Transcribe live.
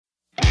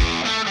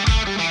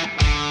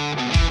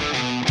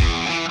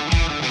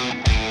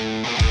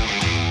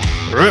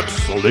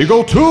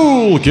Legal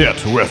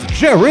Toolkit with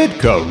Jared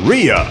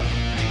Correa.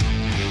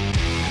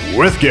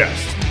 With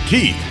guest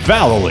Keith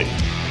Vallely,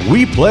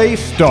 we play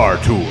Star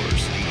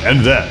Tours. And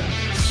then,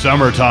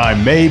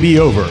 summertime may be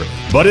over,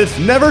 but it's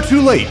never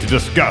too late to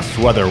discuss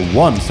whether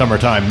one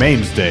summertime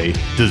mainstay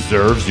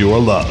deserves your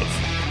love.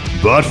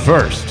 But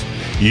first,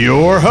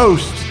 your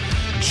host,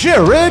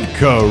 Jared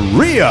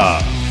Correa.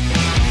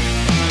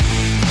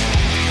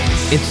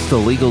 It's the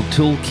Legal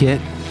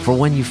Toolkit for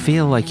when you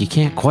feel like you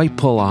can't quite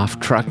pull off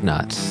truck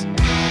nuts.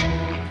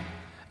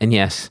 And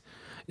yes,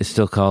 it's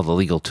still called the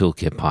Legal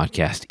Toolkit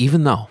podcast,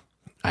 even though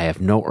I have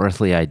no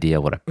earthly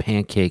idea what a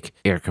pancake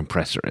air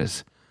compressor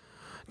is.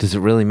 Does it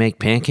really make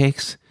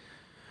pancakes?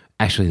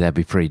 Actually, that'd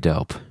be pretty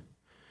dope.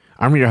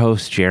 I'm your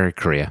host, Jared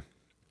Correa.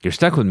 You're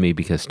stuck with me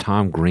because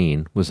Tom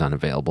Green was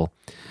unavailable.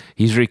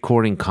 He's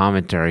recording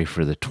commentary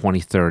for the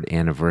 23rd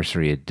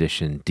anniversary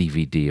edition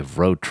DVD of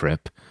Road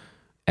Trip,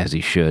 as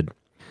he should.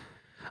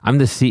 I'm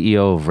the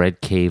CEO of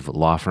Red Cave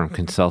Law Firm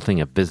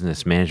Consulting, a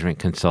business management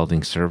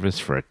consulting service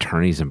for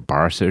attorneys and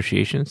bar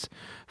associations.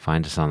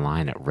 Find us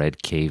online at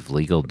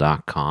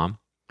redcavelegal.com.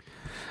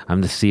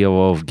 I'm the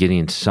COO of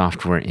Gideon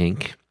Software,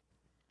 Inc.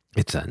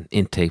 It's an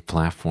intake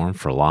platform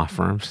for law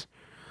firms.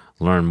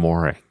 Learn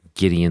more at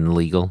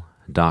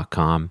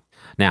gideonlegal.com.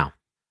 Now,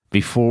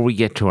 before we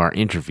get to our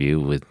interview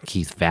with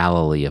Keith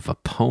Vallely of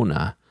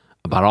Epona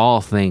about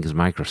all things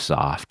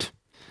Microsoft,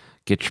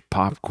 get your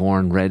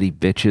popcorn ready,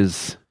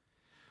 bitches.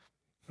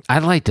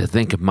 I'd like to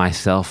think of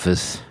myself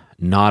as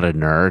not a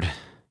nerd,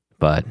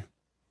 but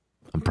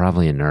I'm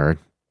probably a nerd.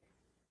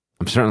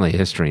 I'm certainly a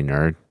history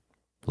nerd.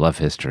 Love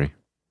history.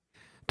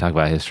 Talk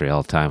about history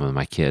all the time with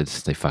my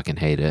kids. They fucking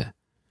hate it.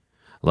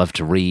 Love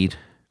to read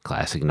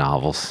classic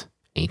novels,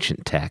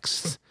 ancient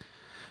texts.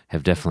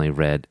 Have definitely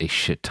read a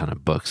shit ton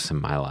of books in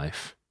my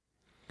life.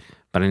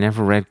 But I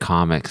never read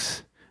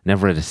comics.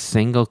 Never read a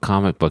single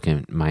comic book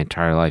in my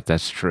entire life.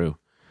 That's true.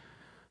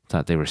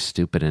 Thought they were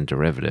stupid and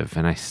derivative,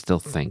 and I still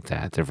think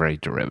that. They're very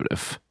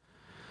derivative.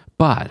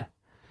 But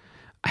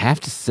I have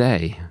to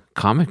say,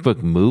 comic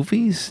book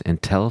movies and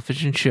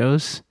television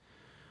shows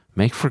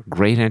make for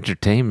great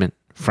entertainment,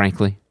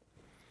 frankly.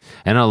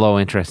 And although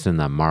interest in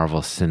the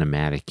Marvel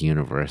Cinematic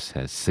Universe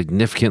has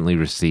significantly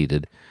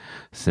receded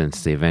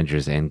since the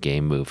Avengers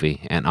Endgame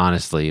movie, and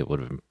honestly, it would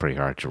have been pretty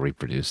hard to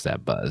reproduce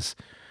that buzz.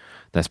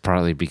 That's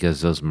partly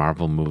because those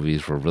Marvel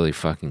movies were really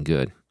fucking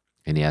good.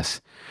 And yes,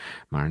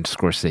 Martin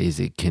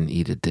Scorsese can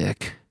eat a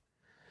dick.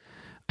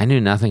 I knew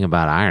nothing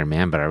about Iron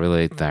Man, but I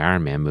really like the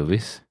Iron Man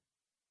movies.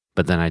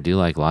 But then I do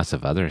like lots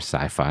of other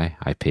sci-fi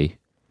IP.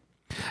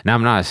 Now,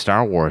 I'm not a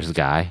Star Wars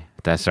guy.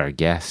 That's our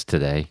guest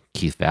today,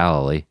 Keith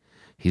Vallely.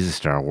 He's a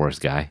Star Wars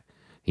guy.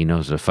 He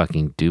knows what a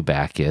fucking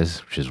dewback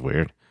is, which is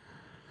weird.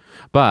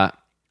 But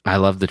I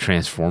loved the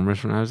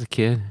Transformers when I was a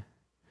kid.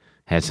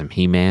 Had some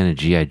He-Man and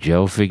G.I.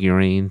 Joe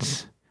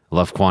figurines.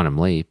 Love Quantum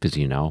Leap, as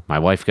you know. My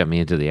wife got me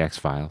into the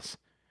X-Files.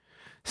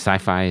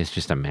 Sci-fi is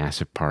just a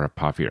massive part of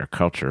popular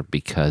culture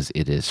because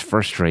it is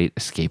first-rate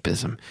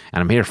escapism,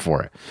 and I'm here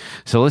for it.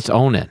 So let's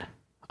own it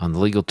on the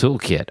Legal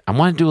Toolkit. I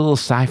want to do a little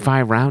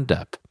sci-fi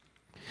roundup.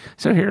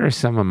 So here are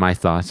some of my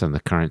thoughts on the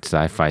current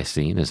sci-fi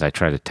scene as I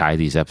try to tie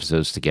these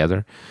episodes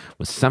together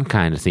with some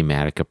kind of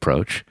thematic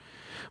approach,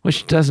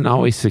 which doesn't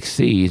always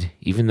succeed,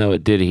 even though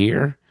it did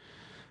here.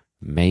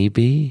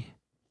 Maybe.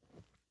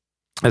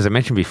 As I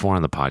mentioned before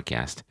on the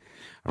podcast,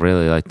 I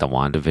really like the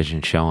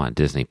WandaVision show on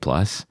Disney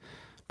Plus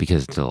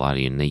because it did a lot of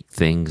unique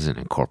things and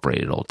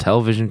incorporated old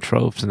television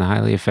tropes in a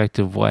highly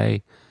effective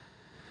way.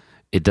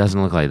 It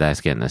doesn't look like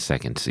that's getting a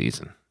second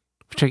season,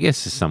 which I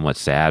guess is somewhat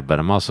sad, but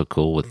I'm also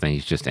cool with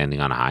things just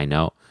ending on a high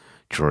note,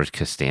 George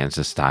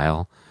Costanza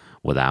style,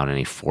 without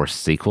any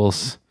forced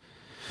sequels.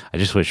 I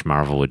just wish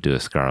Marvel would do a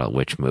Scarlet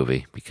Witch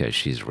movie because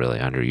she's a really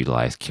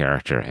underutilized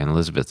character. And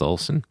Elizabeth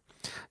Olsen,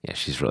 yeah,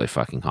 she's really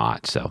fucking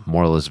hot. So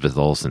more Elizabeth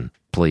Olsen,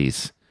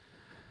 please.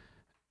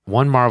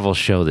 One Marvel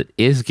show that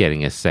is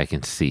getting a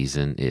second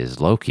season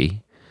is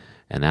Loki,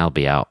 and that'll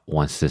be out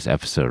once this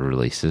episode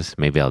releases.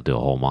 Maybe I'll do a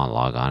whole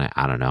monologue on it.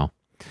 I don't know.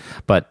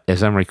 But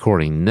as I'm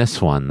recording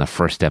this one, the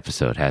first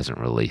episode hasn't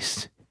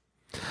released.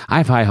 I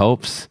have high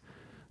hopes.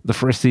 The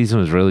first season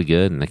was really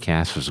good, and the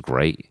cast was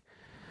great.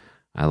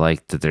 I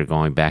like that they're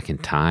going back in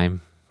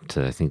time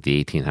to, I think,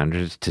 the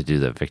 1800s to do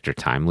the Victor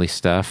Timely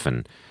stuff,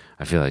 and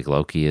I feel like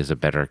Loki is a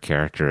better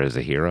character as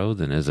a hero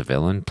than as a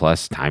villain,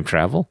 plus time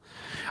travel.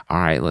 All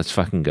right, let's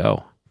fucking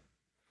go.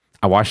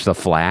 I watched the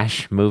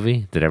Flash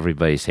movie that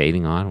everybody's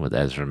hating on with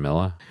Ezra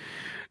Miller.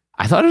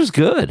 I thought it was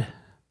good.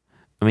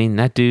 I mean,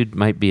 that dude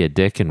might be a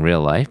dick in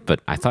real life,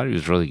 but I thought he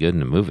was really good in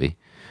the movie.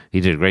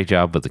 He did a great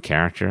job with the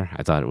character.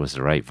 I thought it was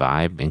the right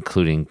vibe,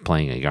 including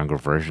playing a younger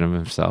version of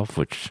himself,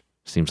 which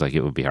seems like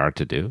it would be hard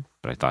to do,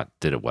 but I thought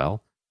did it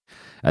well.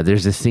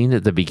 There's a scene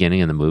at the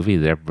beginning of the movie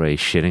that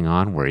everybody's shitting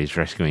on where he's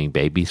rescuing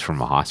babies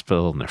from a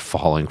hospital and they're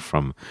falling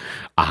from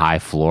a high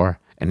floor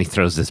and he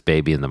throws this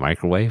baby in the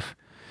microwave.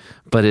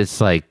 But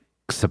it's like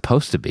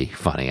supposed to be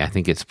funny. I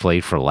think it's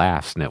played for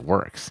laughs and it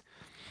works.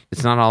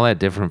 It's not all that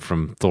different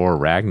from Thor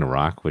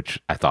Ragnarok, which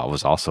I thought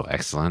was also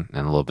excellent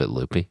and a little bit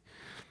loopy.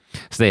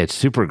 So they had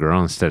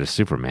Supergirl instead of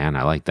Superman.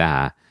 I like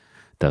that.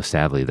 Though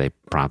sadly, they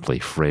promptly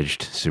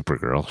fridged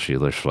Supergirl. She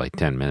lives for like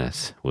 10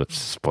 minutes. Whoops,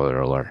 spoiler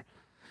alert.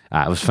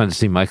 It was fun to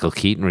see Michael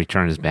Keaton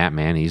return as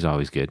Batman. He's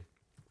always good.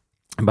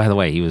 And by the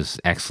way, he was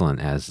excellent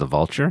as the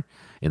Vulture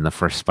in the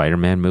first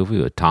Spider-Man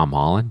movie with Tom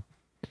Holland.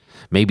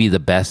 Maybe the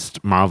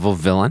best Marvel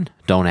villain.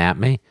 Don't at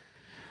me.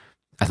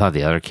 I thought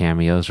the other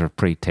cameos were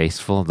pretty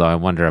tasteful, though I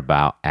wonder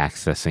about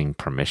accessing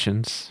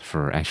permissions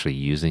for actually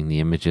using the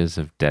images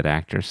of dead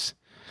actors.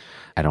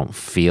 I don't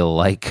feel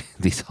like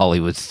these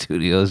Hollywood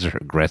studios are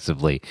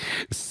aggressively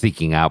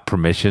seeking out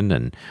permission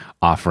and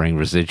offering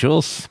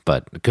residuals,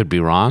 but it could be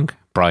wrong.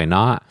 Probably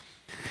not.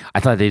 I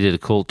thought they did a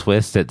cool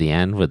twist at the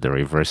end with the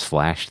reverse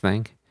Flash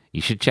thing.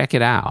 You should check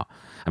it out.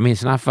 I mean,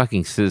 it's not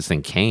fucking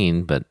Citizen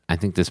Kane, but I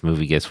think this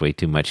movie gets way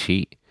too much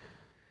heat.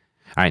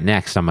 All right,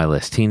 next on my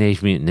list,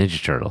 Teenage Mutant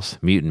Ninja Turtles,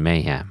 Mutant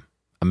Mayhem.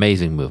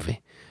 Amazing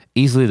movie.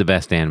 Easily the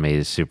best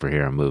animated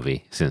superhero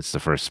movie since the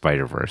first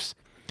Spider-Verse.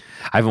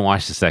 I haven't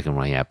watched the second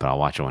one yet, but I'll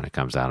watch it when it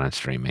comes out on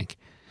streaming.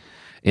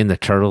 In the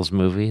Turtles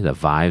movie, the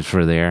vibes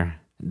were there.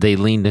 They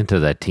leaned into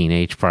the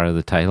teenage part of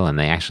the title, and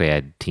they actually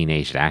had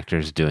teenage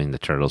actors doing the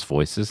Turtles'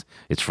 voices.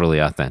 It's really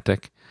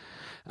authentic.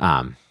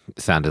 It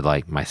sounded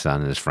like my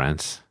son and his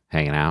friends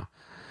hanging out.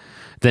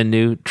 The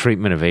new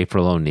treatment of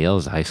April O'Neil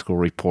as a high school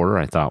reporter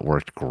I thought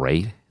worked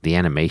great. The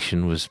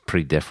animation was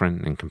pretty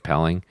different and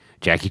compelling.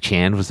 Jackie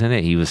Chan was in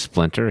it. He was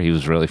Splinter. He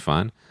was really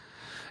fun.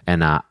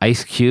 And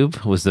Ice Cube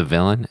was the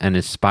villain, an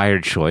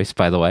inspired choice,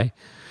 by the way,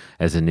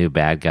 as a new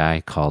bad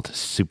guy called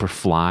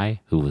Superfly,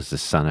 who was the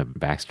son of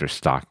Baxter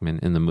Stockman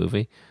in the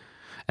movie.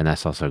 And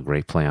that's also a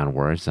great play on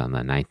words on the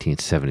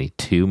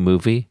 1972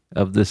 movie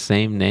of the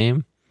same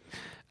name.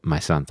 My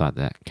son thought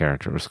that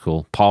character was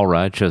cool. Paul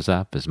Rudd shows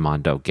up as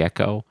Mondo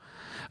Gecko.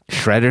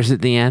 Shredder's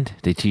at the end.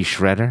 They tease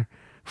Shredder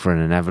for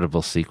an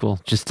inevitable sequel.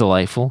 Just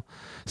delightful.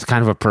 It's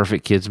kind of a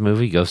perfect kids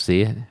movie. Go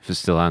see it if it's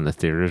still out in the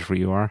theaters where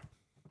you are.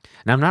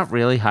 Now, I'm not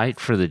really hyped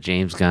for the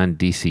James Gunn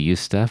DCU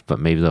stuff, but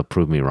maybe they'll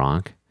prove me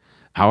wrong.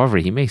 However,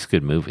 he makes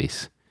good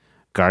movies.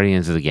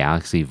 Guardians of the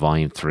Galaxy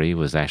Volume 3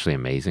 was actually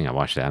amazing. I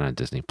watched that on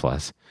Disney+.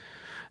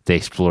 They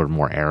explored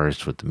more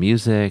eras with the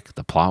music.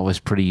 The plot was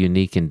pretty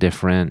unique and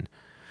different.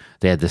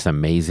 They had this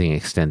amazing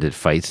extended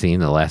fight scene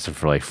that lasted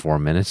for like 4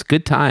 minutes.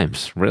 Good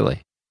times,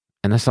 really.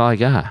 And that's all I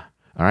got.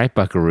 All right,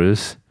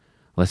 buckaroos.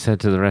 Let's head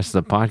to the rest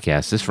of the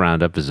podcast. This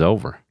roundup is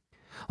over.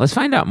 Let's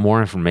find out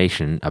more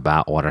information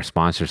about what our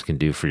sponsors can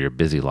do for your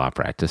busy law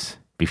practice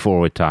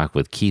before we talk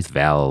with Keith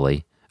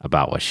Vallely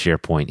about what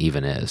SharePoint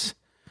even is.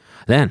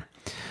 Then,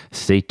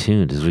 stay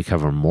tuned as we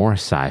cover more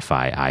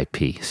sci-fi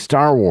IP,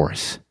 Star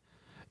Wars,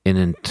 an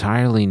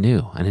entirely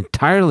new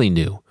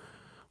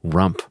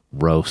Rump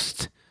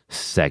Roast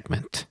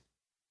segment.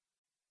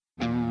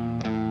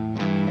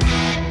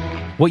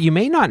 What you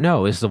may not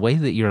know is the way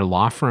that your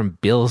law firm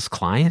bills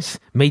clients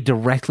may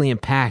directly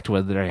impact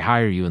whether they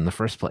hire you in the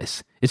first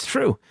place. It's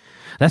true.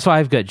 That's why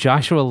I've got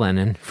Joshua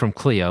Lennon from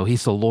Clio.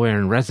 He's the lawyer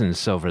in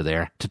residence over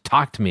there to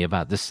talk to me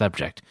about this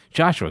subject.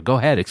 Joshua, go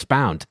ahead,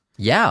 expound.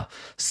 Yeah,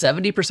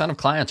 70% of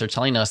clients are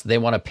telling us they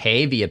want to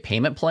pay via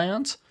payment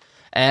plans.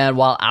 And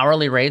while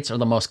hourly rates are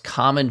the most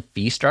common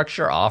fee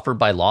structure offered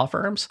by law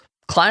firms,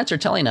 clients are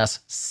telling us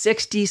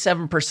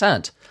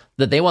 67%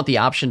 that they want the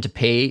option to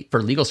pay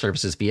for legal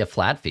services via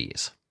flat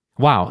fees.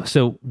 Wow.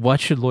 So what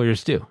should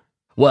lawyers do?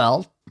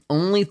 Well,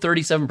 only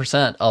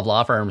 37% of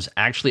law firms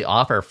actually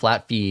offer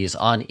flat fees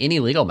on any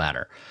legal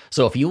matter.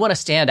 So if you want to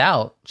stand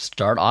out,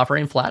 start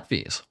offering flat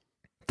fees.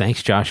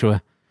 Thanks,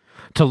 Joshua.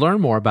 To learn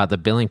more about the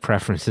billing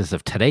preferences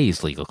of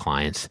today's legal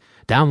clients,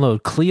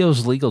 download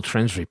Clio's Legal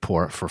Trends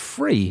Report for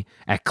free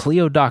at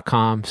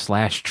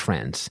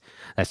clio.com/trends.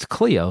 That's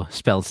Clio,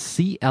 spelled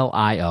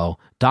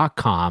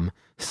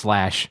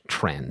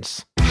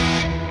CLIO.com/trends.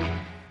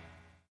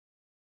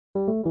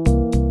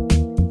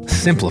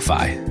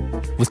 Simplify.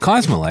 With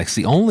Cosmolex,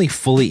 the only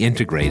fully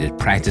integrated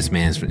practice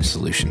management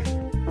solution.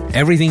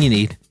 Everything you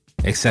need,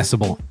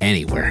 accessible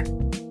anywhere.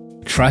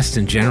 Trust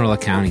and general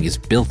accounting is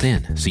built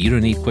in, so you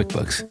don't need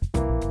QuickBooks.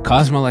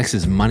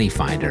 Cosmolex's Money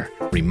Finder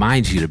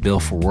reminds you to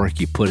bill for work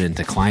you put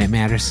into client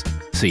matters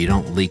so you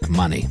don't leak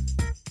money.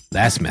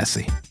 That's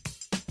messy.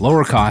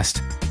 Lower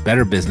cost,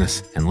 better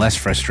business, and less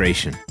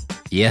frustration.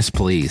 Yes,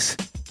 please.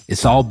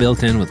 It's all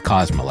built in with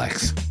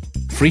Cosmolex.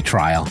 Free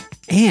trial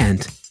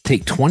and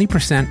take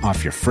 20%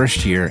 off your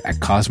first year at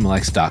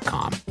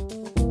cosmolex.com.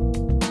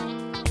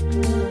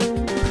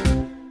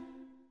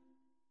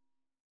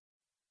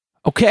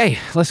 Okay,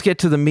 let's get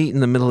to the meat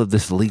in the middle of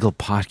this legal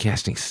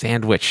podcasting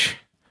sandwich.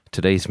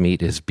 Today's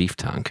meat is beef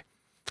tongue.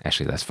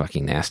 Actually, that's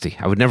fucking nasty.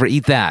 I would never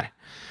eat that.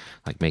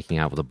 Like making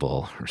out with a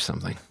bull or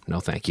something. No,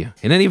 thank you.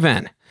 In any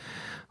event,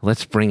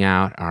 let's bring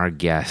out our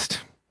guest.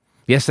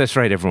 Yes, that's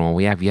right, everyone.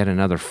 We have yet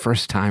another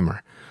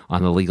first-timer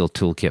on the Legal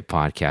Toolkit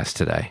podcast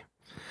today.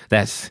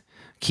 That's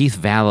Keith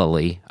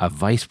Vallely, a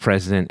vice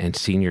president and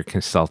senior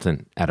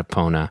consultant at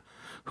Epona,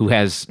 who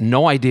has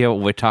no idea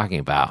what we're talking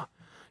about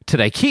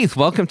today. Keith,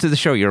 welcome to the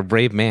show. You're a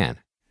brave man.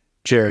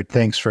 Jared,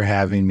 thanks for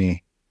having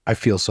me. I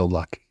feel so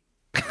lucky.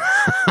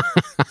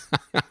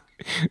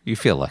 You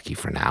feel lucky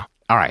for now.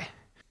 All right.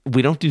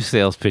 We don't do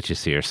sales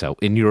pitches here, so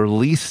in your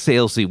least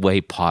salesy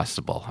way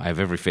possible, I have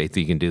every faith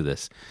that you can do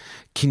this.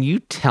 Can you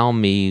tell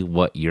me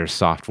what your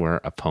software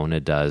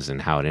Epona does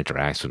and how it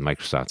interacts with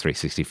Microsoft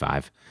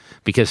 365?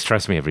 Because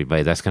trust me,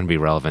 everybody, that's going to be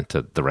relevant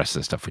to the rest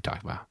of the stuff we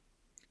talk about.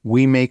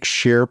 We make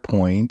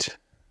SharePoint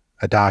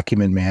a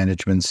document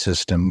management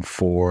system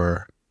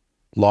for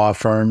law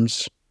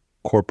firms,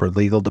 corporate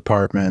legal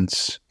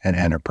departments, and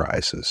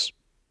enterprises.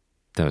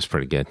 That was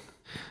pretty good.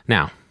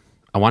 Now,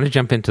 I want to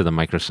jump into the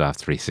Microsoft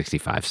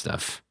 365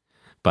 stuff,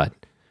 but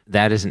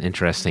that is an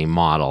interesting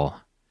model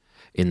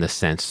in the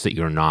sense that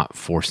you're not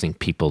forcing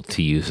people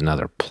to use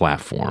another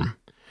platform.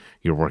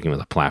 You're working with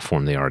a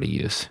platform they already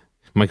use.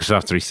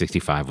 Microsoft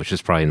 365, which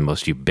is probably the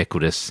most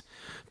ubiquitous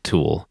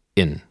tool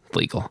in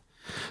legal.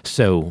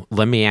 So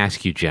let me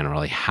ask you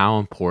generally, how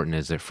important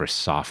is it for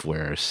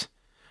softwares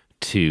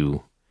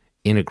to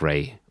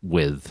integrate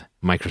with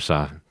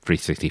Microsoft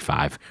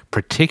 365,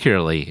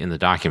 particularly in the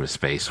document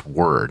space,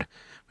 Word,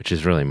 which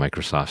is really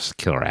Microsoft's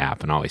killer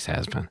app and always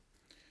has been?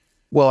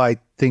 Well, I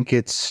think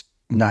it's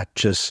not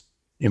just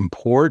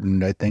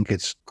important. I think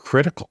it's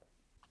critical.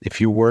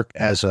 If you work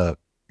as a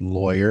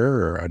lawyer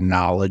or a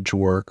knowledge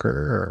worker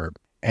or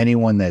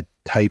anyone that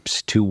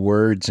types 2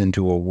 words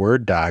into a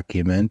Word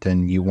document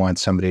and you want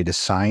somebody to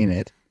sign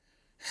it,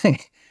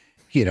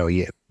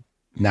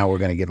 now we're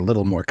going to get a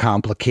little more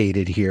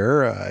complicated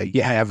here.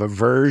 You have a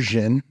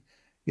version.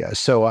 Yeah,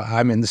 so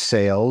I'm in the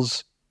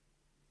sales,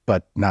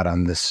 but not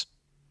on this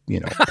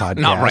podcast.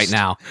 Not right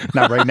now.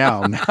 Not right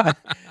now.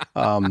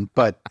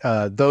 But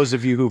those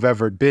of you who've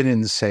ever been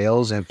in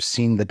sales have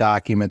seen the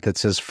document that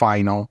says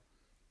final.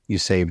 You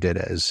saved it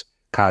as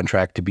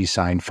contract to be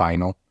signed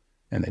final,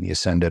 and then you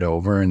send it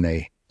over and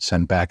they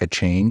send back a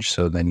change.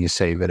 So then you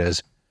save it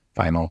as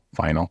final,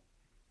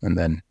 and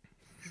then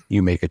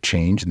you make a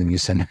change and then you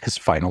send it as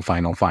final.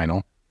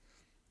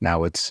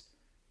 Now it's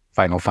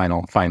final,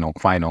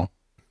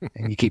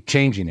 and you keep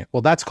changing it.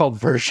 Well, that's called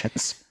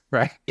versions.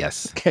 Right?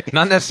 Yes. Okay.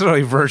 Not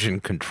necessarily version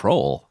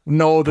control.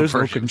 No, there's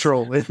no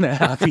control in that,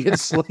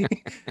 obviously.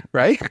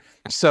 Right?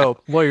 So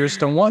lawyers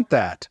don't want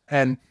that.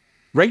 And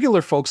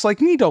regular folks like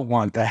me don't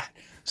want that.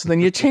 So then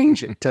you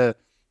change it to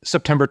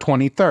September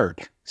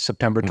 23rd,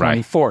 September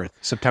 24th, right.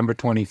 September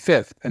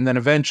 25th, and then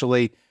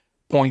eventually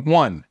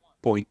 0.1,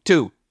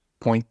 0.2,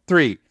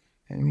 0.3.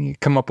 And you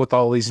come up with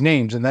all these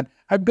names. And then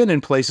I've been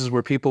in places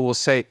where people will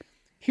say,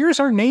 here's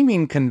our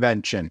naming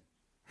convention.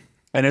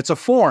 And it's a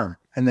form.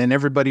 And then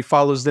everybody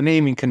follows the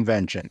naming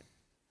convention,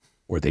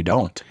 or they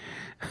don't.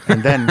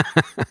 And then,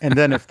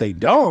 if they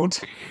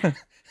don't,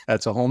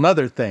 that's a whole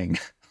nother thing.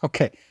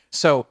 Okay.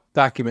 So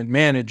document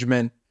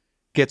management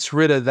gets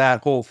rid of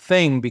that whole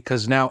thing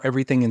because now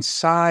everything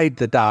inside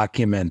the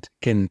document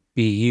can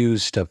be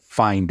used to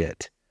find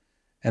it.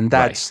 And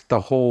that's the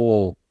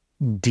whole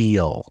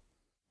deal.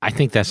 I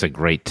think that's a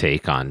great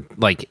take on,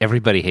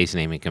 everybody hates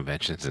naming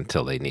conventions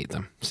until they need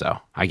them. So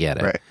I get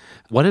it. Right.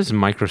 What does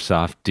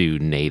Microsoft do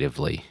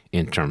natively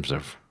in terms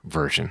of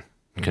version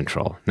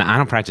control? Now, I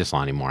don't practice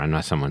law anymore. I'm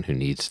not someone who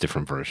needs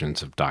different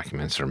versions of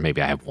documents, or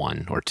maybe I have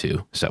 1 or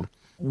 2. So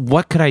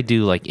what could I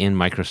do in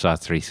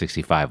Microsoft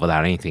 365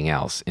 without anything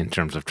else in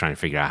terms of trying to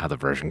figure out how the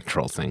version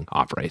control thing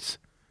operates?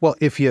 Well,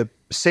 if you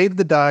save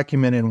the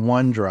document in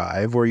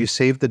OneDrive or you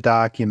save the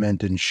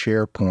document in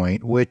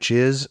SharePoint, which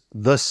is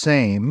the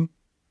same,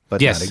 but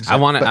yes, I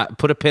want to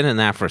put a pin in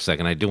that for a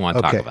second. I do want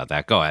to talk about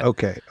that. Go ahead.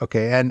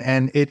 Okay.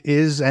 And it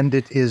is and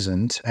it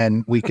isn't,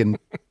 and we can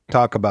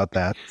talk about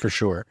that for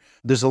sure.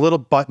 There's a little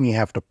button you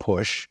have to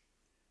push,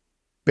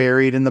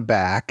 buried in the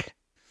back.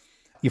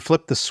 You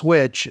flip the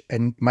switch,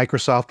 and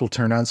Microsoft will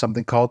turn on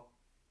something called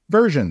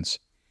versions.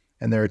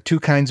 And there are 2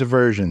 kinds of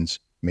versions,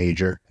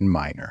 major and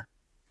minor.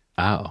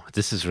 Oh,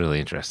 this is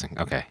really interesting.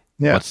 Okay.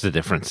 Yeah. What's the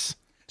difference?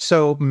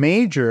 So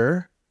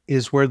major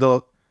is where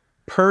the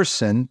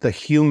person, the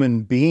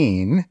human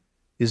being,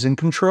 is in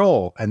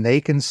control, and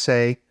they can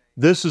say,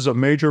 this is a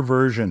major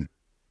version,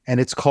 and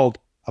it's called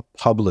a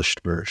published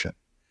version.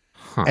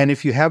 Huh. And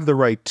if you have the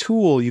right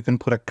tool, you can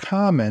put a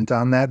comment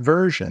on that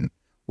version,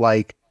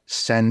 like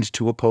send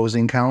to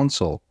opposing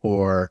counsel,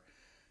 or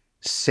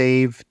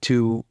save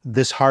to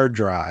this hard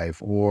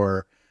drive,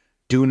 or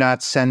do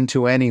not send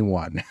to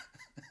anyone.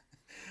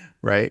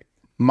 Right?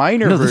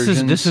 Minor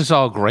versions. This is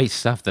all great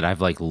stuff that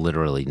I've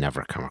literally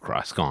never come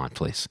across. Go on,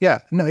 please. Yeah.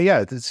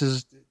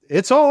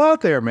 It's all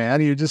out there,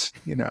 man. You just,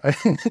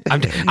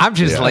 I'm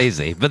just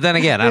lazy. But then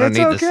again, I don't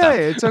need this stuff.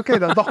 It's okay.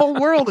 The whole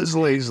world is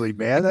lazy,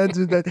 man.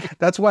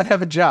 That's why I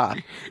have a job.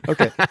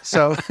 Okay.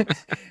 So,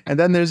 and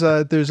then there's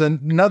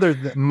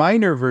another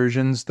minor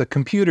versions. The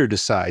computer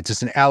decides.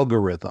 It's an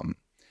algorithm.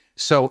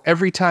 So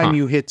every time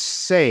you hit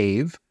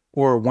save,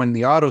 or when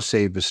the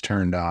autosave is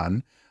turned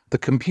on, the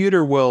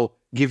computer will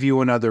give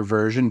you another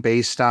version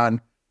based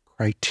on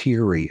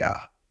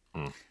criteria.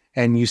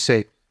 And you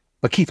say,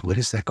 but Keith, what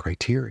is that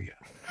criteria?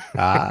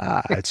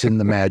 It's in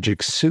the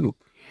magic soup.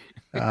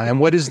 And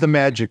what is the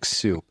magic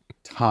soup?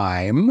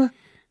 Time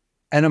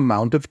and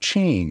amount of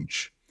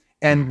change.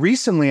 And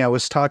recently I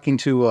was talking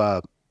to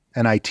an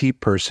IT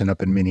person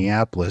up in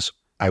Minneapolis.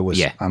 I was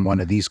on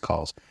one of these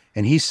calls,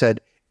 and he said,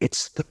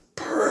 it's the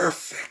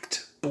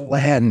perfect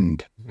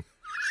blend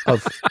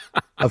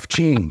of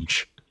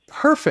change.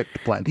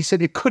 Perfect blend. He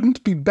said, it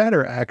couldn't be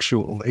better,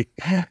 actually.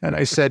 And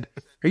I said,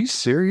 are you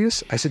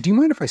serious? I said, do you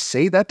mind if I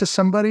say that to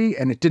somebody?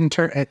 And it didn't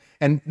turn,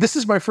 and this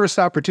is my first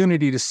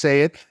opportunity to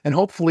say it, and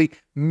hopefully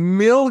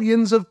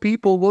millions of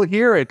people will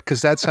hear it,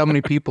 because that's how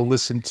many people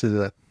listen to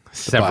the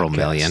Several podcast.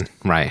 million.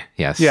 Right.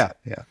 Yes. Yeah.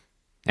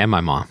 And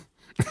my mom.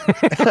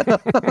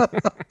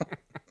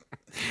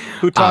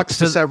 Who talks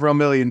to several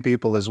million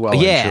people as well.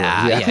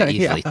 Yeah,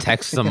 easily.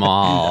 Text them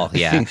all.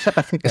 Yeah. So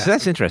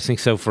that's interesting.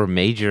 So for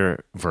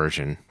major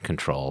version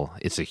control,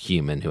 it's a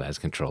human who has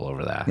control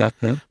over that.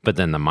 But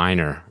then the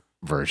minor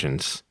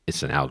versions,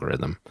 it's an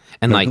algorithm.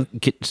 And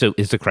so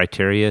is the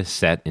criteria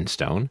set in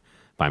stone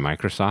by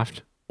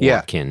Microsoft?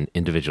 Or can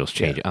individuals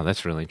change it? Oh,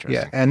 that's really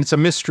interesting. Yeah, and it's a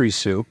mystery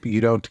soup. You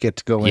don't get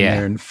to go in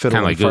there and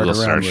fiddle kind of like and fart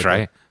Google around search, with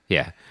right? it.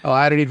 Yeah. Oh,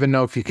 I don't even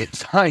know if you can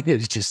find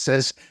it. It just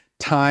says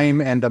time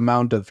and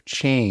amount of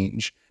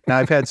change. Now,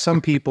 I've had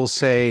some people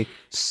say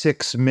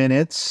 6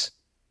 minutes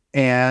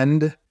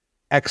and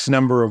X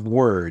number of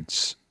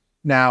words.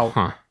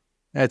 Now,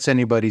 that's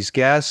anybody's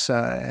guess,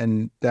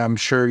 and I'm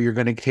sure you're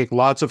going to take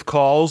lots of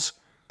calls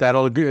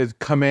that'll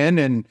come in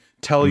and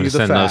tell you the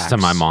facts. Send those to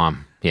my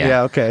mom.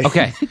 Yeah. Okay.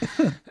 Okay.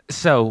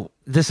 So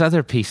this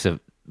other piece of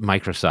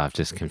Microsoft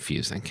is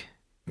confusing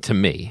to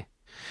me.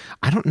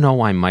 I don't know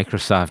why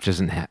Microsoft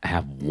doesn't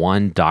have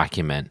one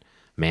document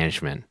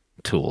management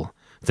tool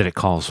that it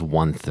calls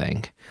one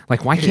thing.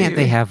 Like, why can't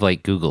they have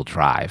like Google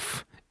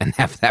Drive and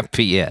have that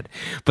be it?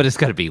 But it's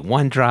got to be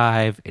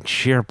OneDrive and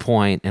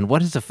SharePoint. And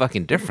what is the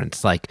fucking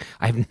difference? Like,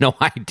 I have no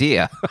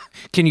idea.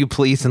 Can you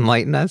please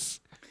enlighten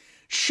us?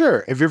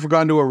 Sure. Have you ever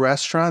gone to a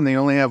restaurant and they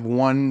only have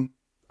one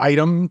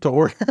item to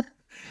order?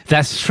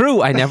 That's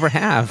true. I never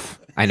have.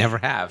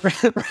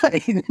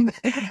 Right.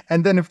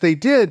 And then if they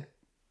did,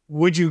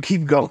 would you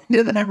keep going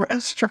to that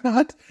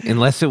restaurant?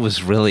 Unless it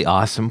was really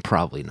awesome,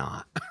 probably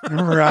not.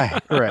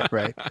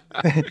 Right.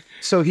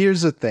 So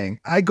here's the thing.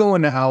 I go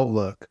into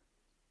Outlook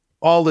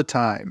all the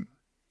time.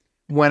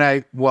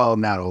 Not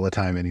all the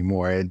time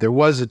anymore. There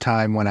was a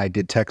time when I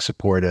did tech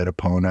support at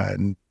Epona,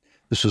 and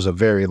this was a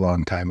very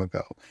long time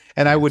ago.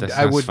 And I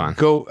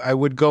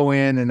would go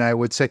in and I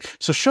would say,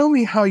 so show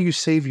me how you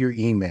save your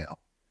email.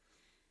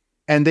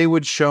 And they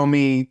would show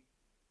me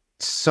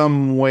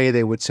some way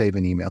they would save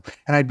an email.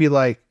 And I'd be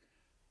like,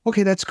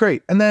 okay, that's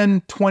great. And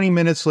then 20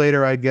 minutes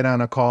later, I'd get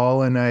on a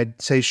call and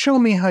I'd say, show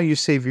me how you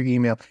save your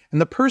email. And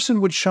the person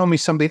would show me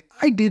something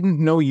I didn't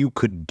know you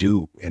could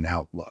do in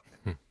Outlook.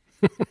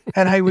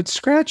 And I would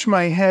scratch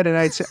my head and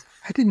I'd say,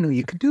 I didn't know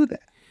you could do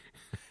that.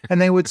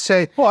 And they would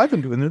say, well, I've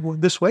been doing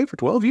it this way for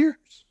 12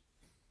 years.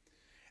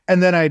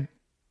 And then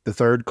the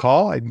third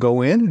call, I'd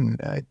go in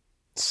and I'd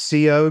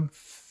see a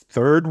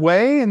third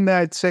way and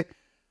I'd say,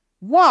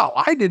 wow,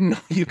 I didn't know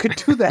you could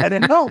do that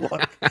in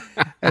Outlook.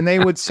 And they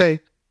would say,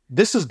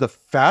 this is the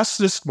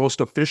fastest,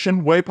 most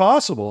efficient way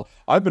possible.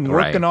 I've been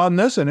working on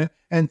this. And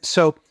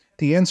so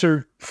the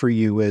answer for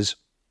you is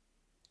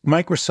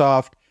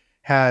Microsoft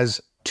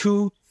has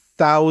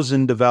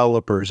 2,000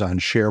 developers on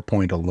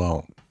SharePoint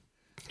alone.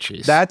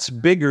 Jeez. That's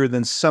bigger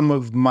than some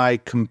of my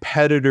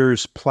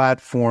competitors'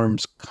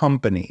 platforms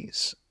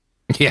companies.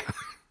 Yeah.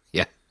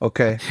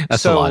 Okay.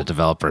 That's a lot of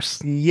developers.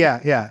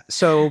 Yeah.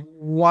 So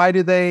why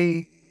do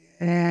they...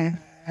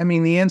 I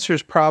mean, the answer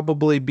is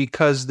probably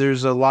because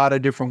there's a lot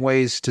of different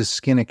ways to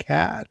skin a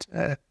cat.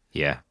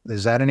 Yeah.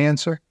 Is that an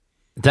answer?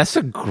 That's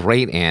a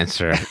great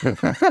answer.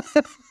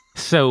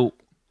 So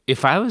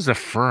if I was a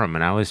firm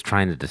and I was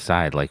trying to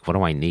decide, like, what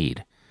do I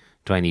need?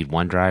 Do I need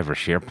OneDrive or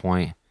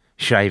SharePoint?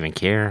 Should I even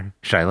care?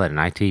 Should I let an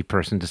IT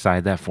person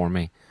decide that for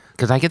me?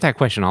 Because I get that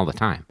question all the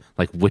time.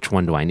 Like, which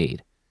one do I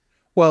need?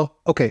 Well,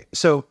 okay.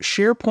 So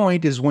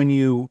SharePoint is when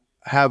you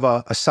have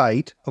a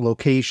site, a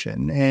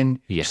location, and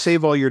you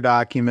save all your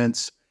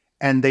documents,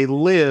 and they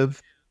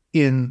live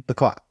in the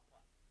cloud.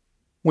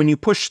 When you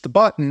push the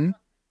button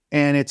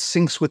and it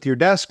syncs with your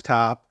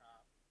desktop,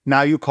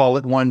 now you call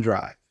it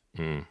OneDrive.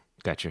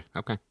 Gotcha.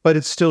 Okay. But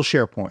it's still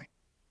SharePoint.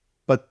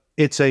 But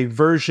it's a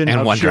version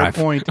of OneDrive.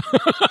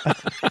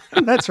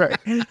 SharePoint. That's right.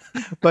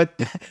 But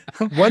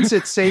once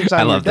it saves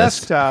on your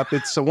desktop,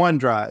 it's a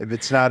OneDrive.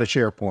 It's not a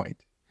SharePoint.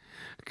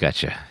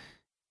 Gotcha.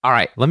 All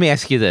right. Let me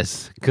ask you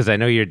this, because I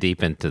know you're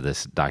deep into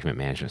this document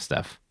management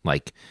stuff.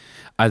 Like,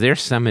 are there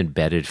some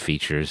embedded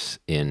features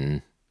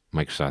in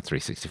Microsoft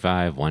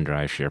 365,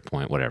 OneDrive,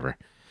 SharePoint, whatever,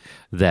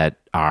 that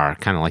are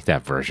kind of like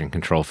that version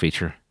control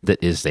feature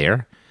that is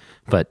there,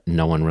 but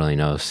no one really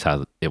knows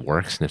how it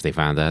works? And if they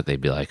found that, they'd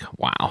be like,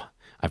 wow,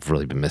 I've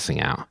really been missing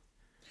out.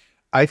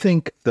 I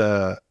think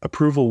the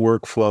approval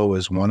workflow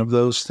is one of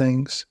those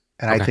things.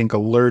 And I think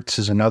alerts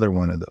is another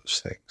one of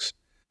those things.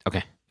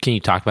 Okay. Can you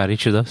talk about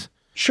each of those?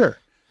 Sure.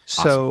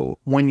 Awesome. So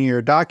when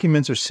your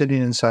documents are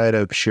sitting inside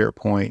of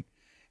SharePoint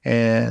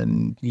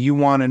and you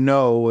want to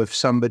know if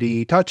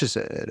somebody touches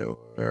it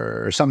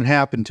or something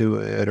happened to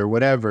it or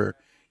whatever,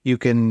 you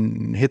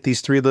can hit these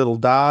three little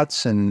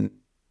dots and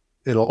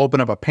it'll open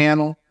up a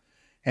panel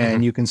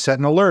and you can set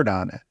an alert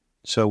on it.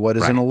 So what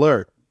is an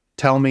alert?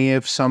 Tell me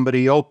if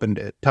somebody opened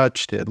it,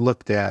 touched it,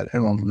 looked at it.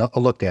 Well,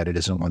 looked at it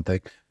isn't one thing,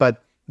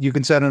 but you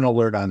can set an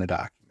alert on the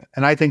document.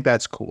 And I think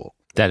that's cool.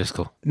 That is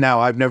cool. Now,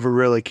 I've never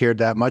really cared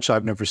that much.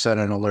 I've never set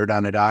an alert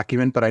on a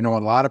document, but I know a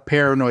lot of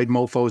paranoid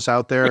mofos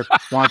out there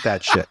want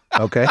that shit.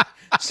 Okay.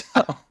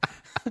 So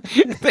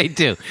They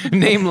do.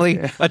 Namely,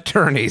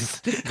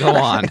 attorneys. Go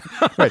on.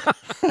 right.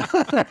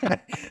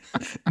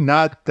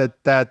 Not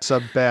that that's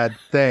a bad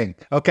thing.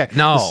 Okay.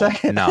 No,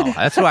 no.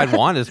 That's what I'd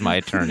want as my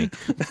attorney.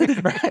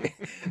 Right.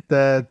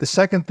 The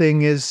second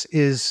thing is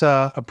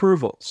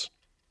approvals.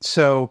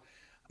 So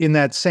in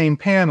that same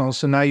panel,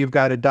 so now you've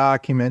got a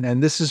document,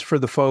 and this is for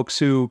the folks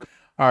who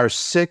are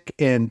sick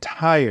and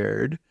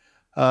tired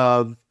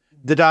of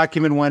the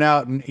document went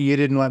out and you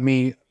didn't let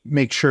me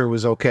make sure it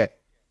was okay.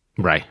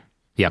 Right.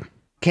 Yep.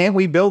 Can't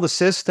we build a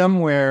system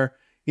where,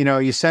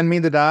 you send me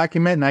the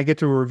document and I get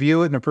to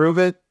review it and approve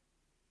it?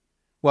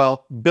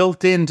 Well,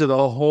 built into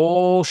the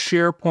whole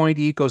SharePoint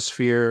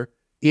ecosphere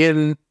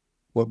in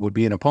what would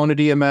be an Epona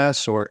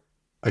DMS or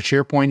a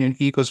SharePoint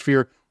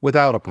ecosphere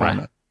without Epona.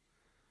 Right.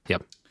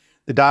 Yep.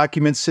 The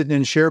document's sitting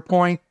in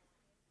SharePoint.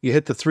 You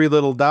hit the three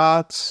little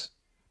dots.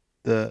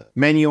 The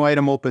menu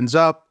item opens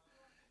up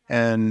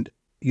and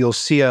you'll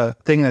see a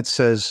thing that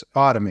says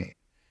automate.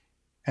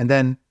 And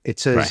then it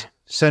says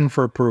send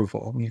for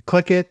approval. You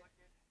click it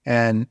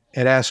and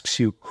it asks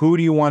you, who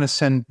do you want to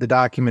send the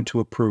document to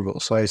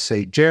approval? So I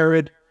say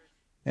Jared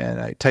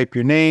and I type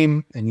your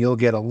name and you'll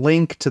get a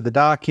link to the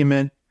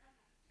document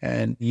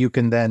and you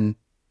can then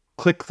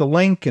click the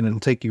link and it'll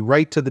take you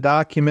right to the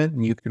document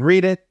and you can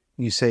read it.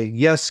 You say,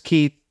 yes,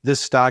 Keith,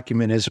 this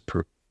document is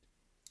approved.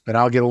 And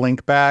I'll get a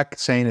link back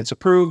saying it's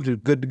approved,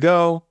 it's good to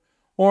go,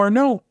 or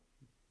no,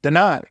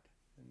 denied.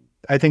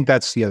 I think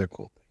that's the other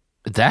cool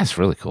thing. That's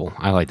really cool.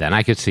 I like that. And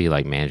I could see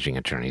managing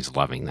attorneys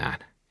loving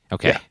that.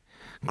 Okay. Yeah.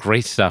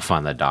 Great stuff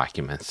on the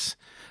documents.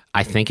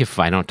 I think if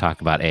I don't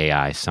talk about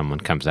AI, someone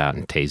comes out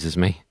and tases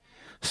me.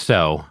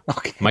 So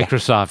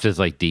Microsoft is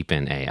deep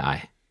in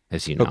AI,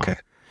 as you know. Okay.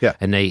 Yeah.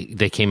 And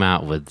they came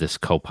out with this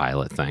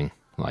Copilot thing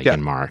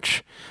in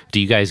March. Do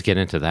you guys get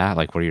into that?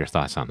 What are your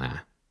thoughts on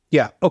that?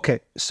 Yeah. Okay.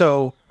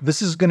 So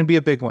this is going to be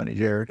a big one,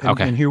 Jared. And,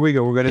 and here we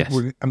go.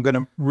 I'm going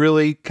to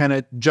really kind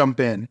of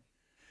jump in.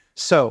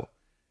 So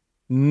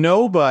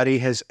nobody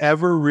has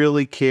ever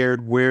really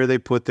cared where they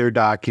put their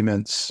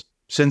documents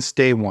since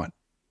day one.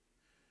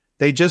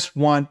 They just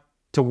want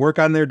to work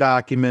on their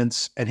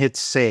documents and hit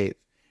save.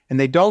 And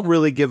they don't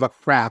really give a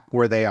crap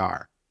where they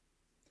are.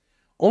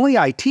 Only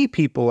IT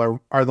people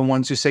are the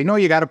ones who say, no,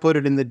 you got to put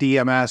it in the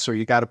DMS or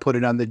you got to put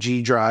it on the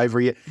G drive or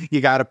you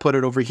got to put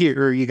it over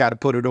here or you got to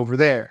put it over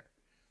there.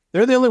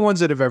 They're the only ones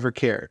that have ever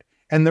cared.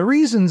 And the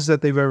reasons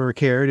that they've ever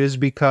cared is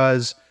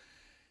because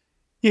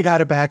you got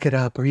to back it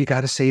up or you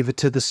got to save it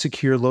to the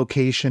secure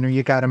location or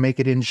you got to make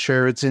it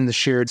ensure it's in the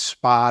shared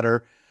spot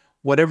or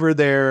whatever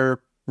their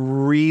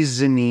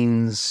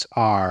reasonings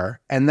are.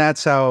 And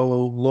that's how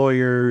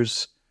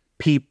lawyers,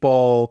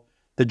 people,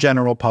 the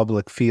general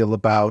public feel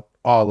about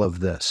all of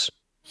this.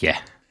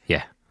 Yeah.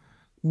 Yeah.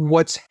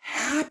 What's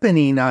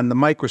happening on the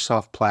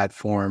Microsoft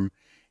platform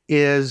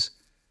is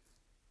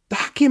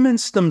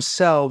documents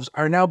themselves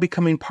are now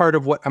becoming part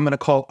of what I'm going to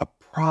call a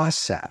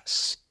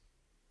process.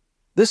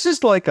 This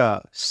is like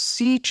a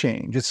sea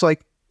change. It's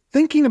like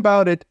thinking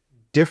about it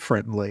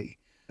differently.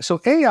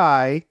 So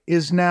AI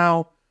is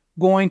now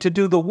going to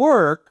do the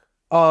work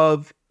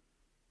of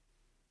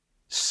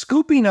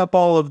scooping up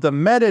all of the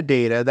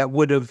metadata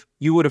that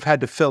you would have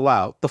had to fill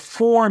out, the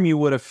form you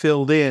would have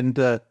filled in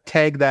to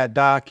tag that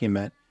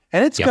document.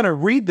 And it's going to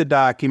read the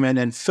document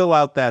and fill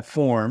out that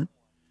form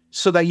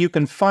so that you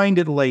can find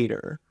it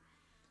later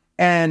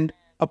and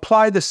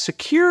apply the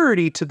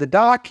security to the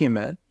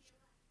document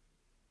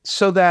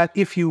so that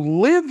if you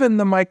live in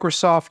the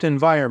Microsoft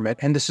environment,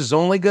 and this is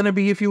only going to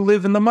be if you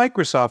live in the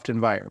Microsoft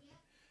environment,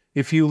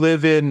 if you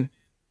live in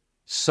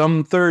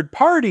some third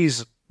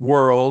party's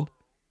world,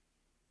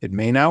 it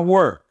may not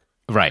work.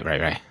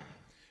 Right.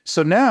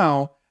 So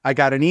now I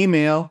got an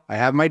email, I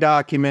have my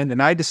document,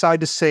 and I decide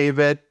to save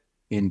it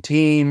in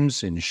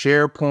Teams, in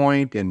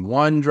SharePoint, in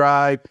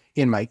OneDrive,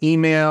 in my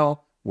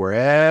email,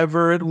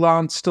 wherever it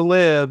wants to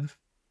live.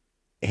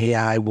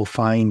 AI will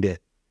find it.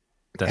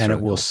 And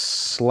it will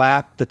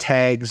slap the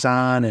tags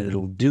on and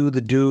it'll do the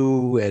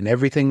do and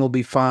everything will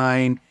be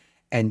fine.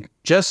 And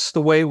just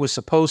the way it was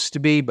supposed to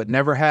be, but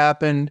never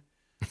happened.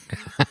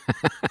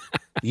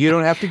 You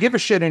don't have to give a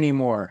shit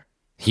anymore.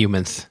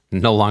 Humans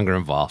no longer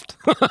involved.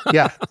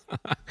 Yeah,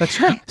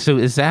 that's right. So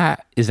is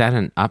that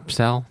an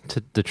upsell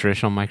to the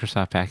traditional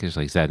Microsoft package?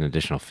 Is that an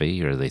additional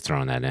fee or are they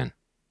throwing that in?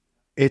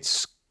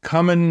 It's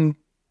coming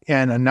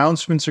and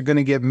announcements are going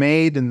to get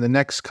made in the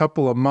next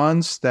couple of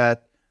months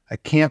that I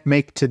can't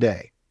make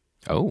today.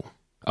 Oh,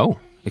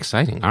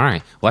 exciting. All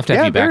right. We'll have to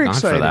have you back on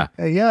for that.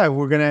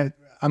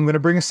 I'm going to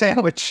bring a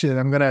sandwich and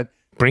I'm going to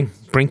bring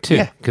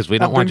two because we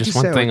don't want just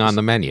one thing on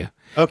the menu.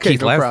 Okay,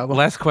 Keith, no problem.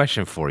 Last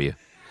question for you.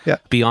 Yeah.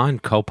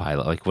 Beyond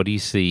Copilot, what do you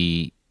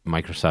see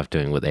Microsoft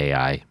doing with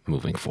AI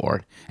moving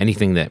forward?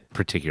 Anything that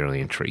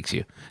particularly intrigues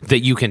you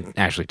that you can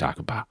actually talk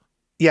about?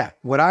 Yeah,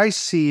 what I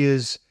see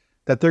is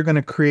that they're going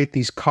to create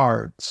these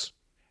cards,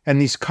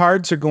 and these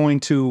cards are going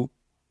to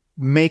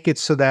make it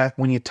so that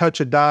when you touch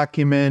a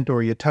document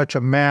or you touch a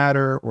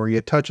matter or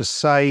you touch a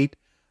site,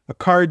 a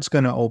card's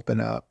going to open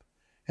up,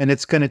 and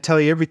it's going to tell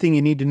you everything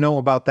you need to know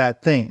about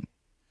that thing.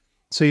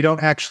 So you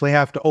don't actually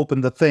have to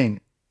open the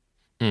thing.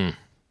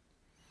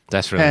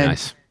 That's really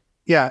nice.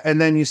 Yeah,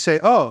 and then you say,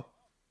 oh,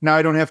 now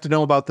I don't have to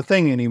know about the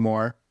thing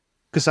anymore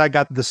because I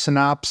got the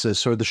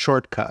synopsis or the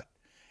shortcut.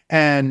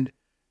 And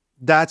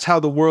that's how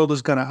the world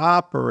is going to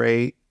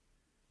operate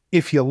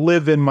if you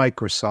live in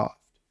Microsoft.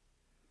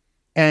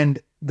 And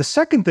the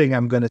second thing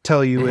I'm going to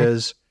tell you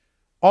is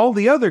all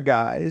the other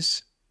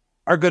guys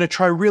are going to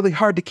try really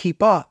hard to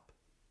keep up.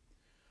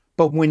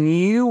 But when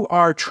you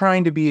are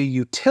trying to be a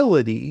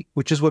utility,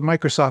 which is what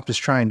Microsoft is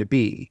trying to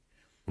be,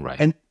 right?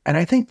 And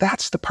I think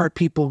that's the part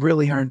people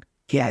really aren't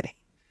getting,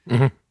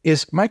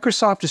 is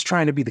Microsoft is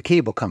trying to be the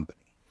cable company.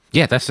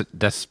 Yeah,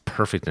 that's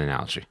perfect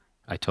analogy.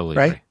 I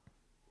totally agree.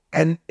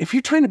 And if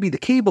you're trying to be the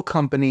cable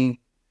company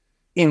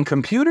in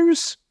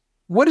computers,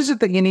 what is it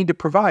that you need to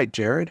provide,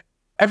 Jared?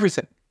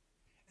 Everything.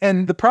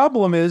 And the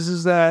problem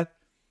is that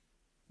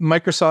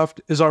Microsoft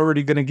is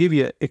already going to give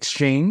you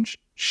Exchange,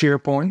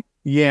 SharePoint,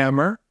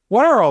 Yammer.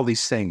 What are all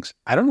these things?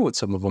 I don't know what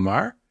some of them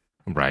are.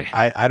 Right.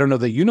 I don't know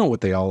that you know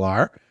what they all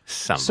are.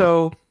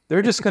 So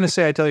they're just going to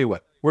say, I tell you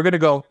what, we're going to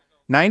go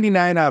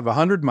 99 out of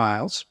 100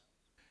 miles,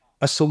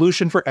 a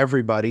solution for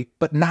everybody,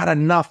 but not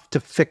enough to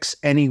fix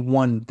any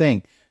one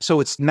thing. So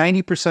it's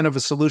 90% of a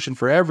solution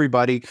for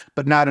everybody,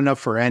 but not enough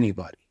for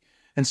anybody.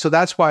 And so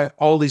that's why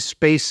all these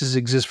spaces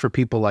exist for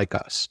people like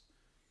us.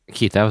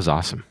 Keith, that was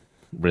awesome.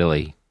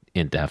 Really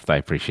in-depth. I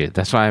appreciate it.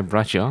 That's why I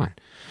brought you on,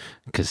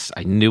 because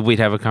I knew we'd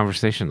have a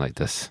conversation like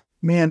this.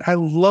 Man, I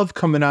love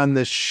coming on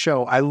this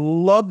show. I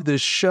love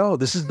this show.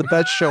 This is the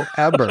best show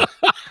ever.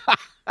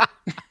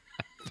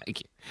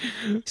 Thank you.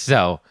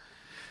 So,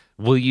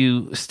 will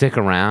you stick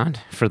around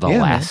for the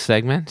last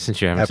segment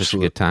since you're having such a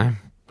good time?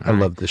 I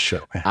love this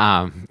show.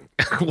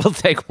 We'll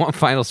take one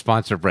final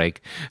sponsor break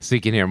so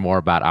you can hear more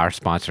about our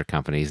sponsor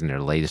companies and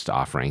their latest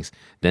offerings.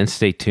 Then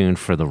stay tuned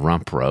for the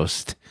Rump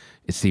Roast.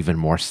 It's even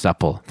more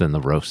supple than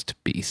the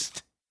roast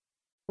beast.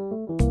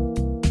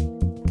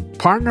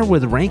 Partner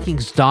with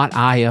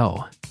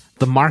Rankings.io,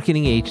 the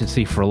marketing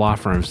agency for law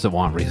firms that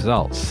want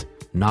results,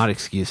 not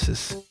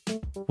excuses.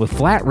 With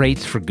flat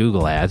rates for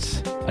Google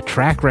ads, a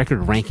track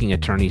record ranking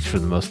attorneys for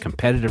the most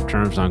competitive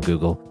terms on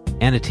Google,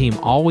 and a team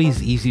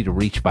always easy to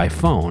reach by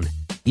phone,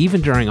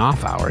 even during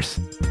off hours,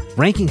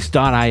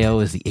 Rankings.io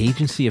is the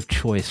agency of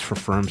choice for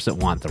firms that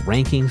want the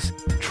rankings,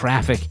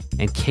 traffic,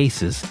 and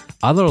cases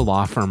other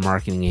law firm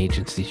marketing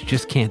agencies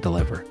just can't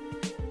deliver.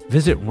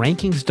 Visit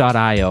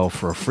Rankings.io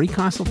for a free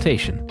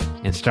consultation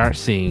and start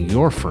seeing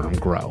your firm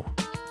grow.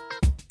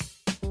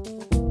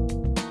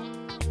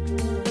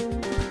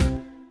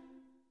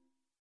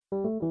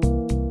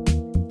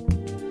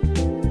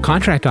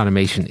 Contract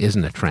automation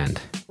isn't a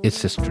trend.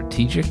 It's a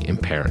strategic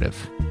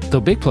imperative. Though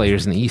big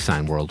players in the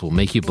e-sign world will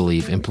make you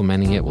believe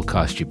implementing it will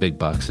cost you big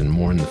bucks and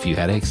more than a few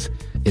headaches,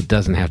 it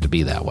doesn't have to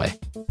be that way.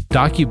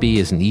 DocuB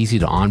is an easy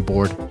to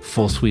onboard,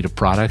 full suite of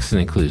products that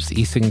includes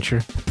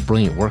e-signature,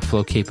 brilliant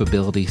workflow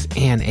capabilities,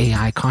 and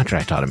AI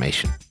contract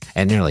automation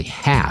at nearly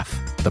half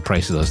the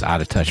price of those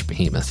out-of-touch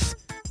behemoths.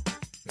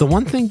 The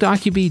one thing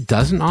DocuB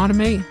doesn't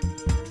automate?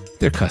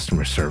 Their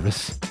customer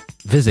service.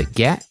 Visit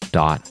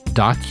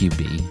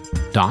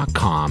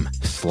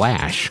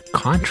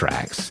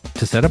get.docub.com/contracts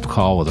to set up a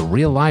call with a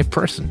real live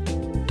person.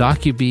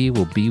 DocuB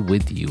will be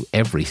with you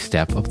every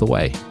step of the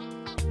way.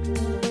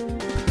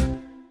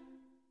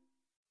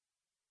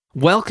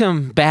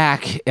 Welcome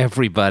back,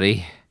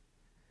 everybody.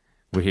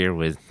 We're here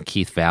with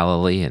Keith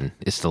Vallely, and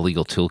it's the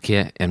Legal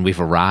Toolkit, and we've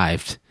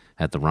arrived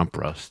at the Rump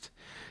Roast.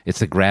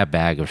 It's a grab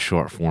bag of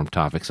short-form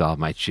topics all of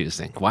my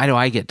choosing. Why do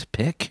I get to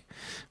pick?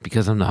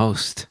 Because I'm the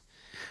host.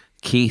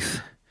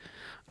 Keith,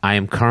 I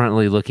am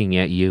currently looking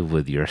at you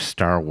with your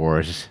Star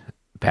Wars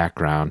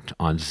background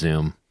on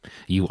Zoom.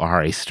 You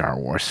are a Star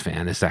Wars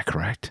fan, is that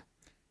correct?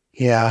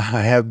 Yeah,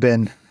 I have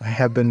been. I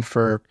have been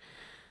for,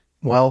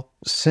 well,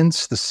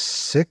 since the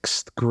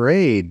 6th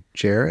grade,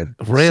 Jared.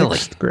 Really?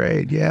 6th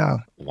grade, yeah.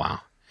 Wow.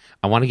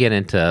 I want to get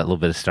into a little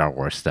bit of Star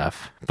Wars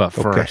stuff. But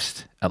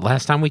first,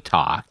 last time we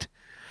talked,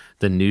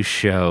 the new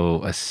show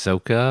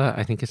Ahsoka,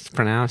 I think it's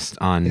pronounced,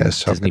 on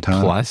Disney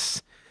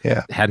Plus,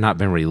 had not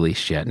been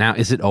released yet. Now,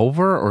 is it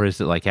over or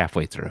is it like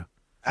halfway through?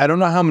 I don't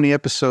know how many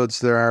episodes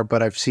there are,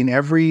 but I've seen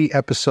every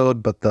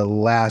episode but the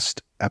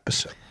last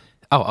episode.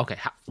 Oh, okay.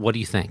 What do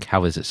you think?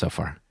 How is it so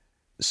far?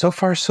 So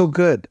far, so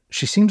good.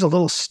 She seems a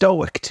little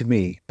stoic to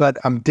me, but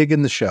I'm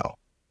digging the show.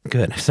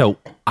 Good. So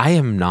I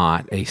am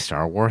not a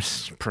Star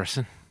Wars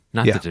person.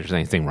 Not that there's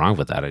anything wrong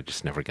with that. I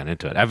just never got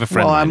into it. I have a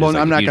friend. Well,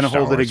 I'm not going to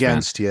hold it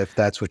against you if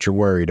that's what you're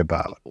worried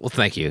about. Well,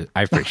 thank you.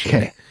 I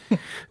appreciate it.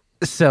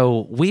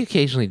 So we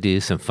occasionally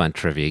do some fun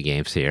trivia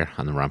games here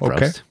on the Rump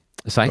Roast.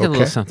 So I got a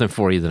little something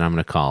for you that I'm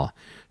going to call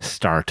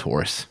Star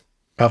Tours.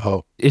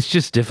 Uh-oh. It's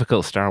just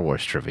difficult Star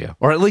Wars trivia.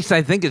 Or at least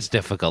I think it's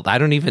difficult. I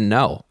don't even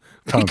know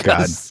Oh,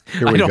 God.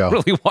 Here we I don't go.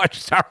 really watch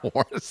Star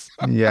Wars.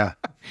 Yeah.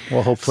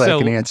 Well, hopefully I So-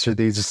 can answer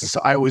these.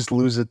 I always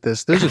lose at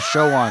this. There's a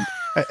show on.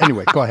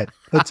 Anyway, go ahead.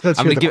 Let's I'm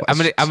hear gonna the give I'm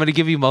questions. gonna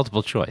give you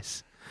multiple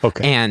choice.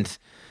 Okay. And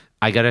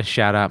I gotta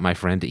shout out my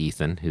friend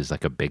Ethan, who's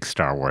like a big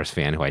Star Wars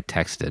fan, who I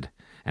texted,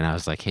 and I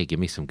was like, "Hey, give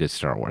me some good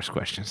Star Wars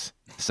questions."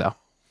 So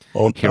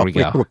here we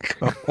go.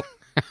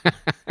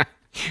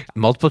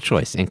 Multiple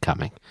choice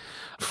incoming.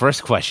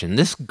 First question: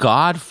 this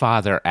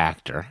Godfather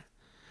actor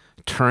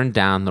turned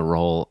down the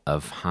role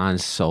of Han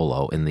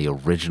Solo in the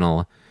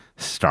original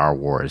Star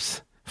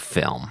Wars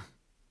film.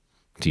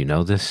 Do you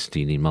know this?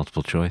 Do you need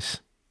multiple choice?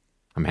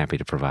 I'm happy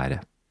to provide it.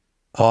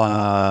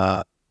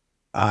 I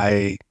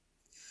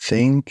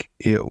think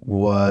it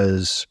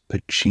was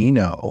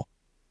Pacino.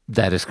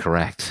 That is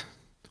correct.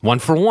 1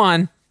 for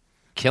 1.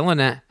 Killing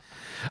it.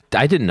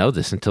 I didn't know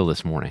this until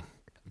this morning,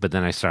 but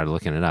then I started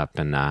looking it up,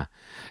 and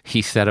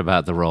he said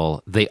about the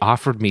role, they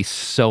offered me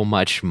so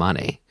much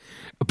money,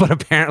 but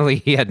apparently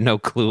he had no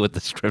clue what the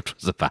script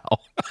was about.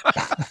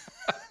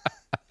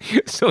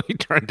 So he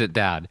turned it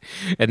down.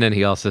 And then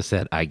he also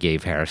said, I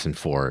gave Harrison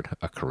Ford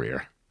a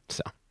career.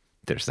 So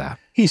there's that.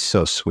 He's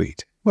so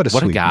sweet. What a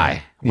What a sweet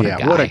guy. man.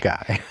 What a What a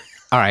guy. guy.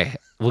 All right.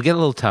 We'll get a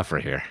little tougher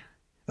here.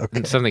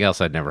 Okay. Something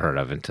else I'd never heard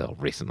of until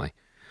recently.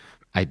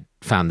 I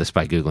found this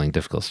by Googling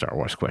difficult Star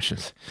Wars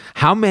questions.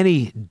 How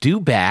many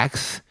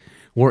dewbacks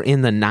were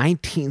in the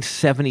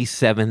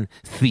 1977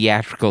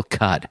 theatrical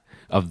cut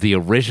of the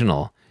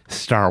original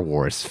Star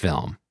Wars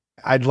film?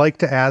 I'd like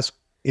to ask,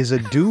 is a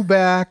do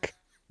back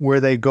where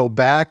they go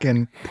back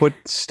and put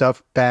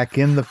stuff back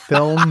in the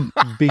film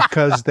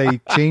because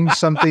they changed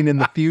something in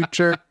the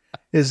future?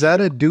 Is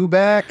that a do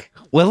back?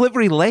 Well, it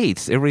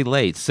relates. It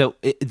relates. So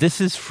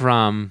this is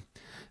from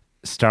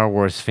Star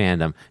Wars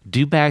fandom.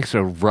 Dewbacks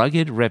are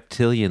rugged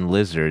reptilian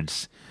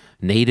lizards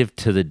native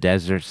to the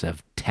deserts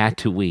of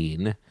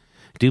Tatooine.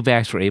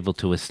 Dewbacks were able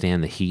to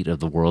withstand the heat of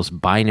the world's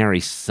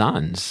binary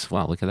suns.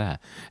 Wow, look at that.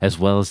 As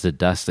well as the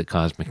dust that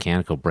caused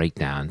mechanical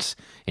breakdowns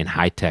in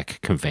high-tech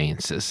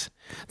conveyances.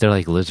 They're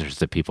like lizards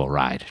that people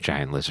ride,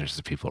 giant lizards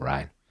that people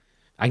ride.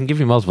 I can give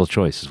you multiple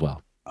choice as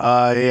well.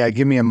 Yeah,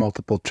 give me a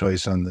multiple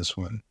choice on this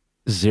one.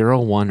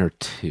 0, 1, or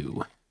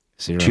 2.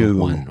 0, Two.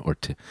 1, or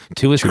 2.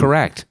 2 is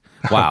correct.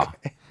 Wow.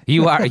 Okay.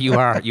 You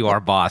are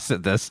boss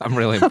at this. I'm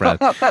really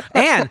impressed.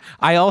 And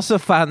I also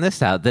found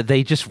this out, that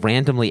they just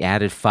randomly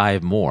added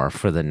 5 more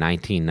for the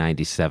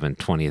 1997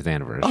 20th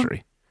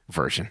anniversary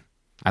version.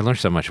 I learned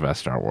so much about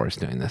Star Wars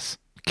doing this.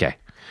 Okay.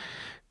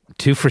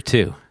 2 for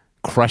 2.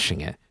 Crushing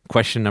it.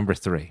 Question number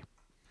 3.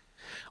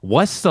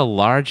 What's the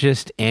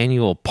largest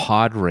annual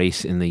pod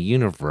race in the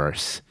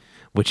universe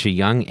which a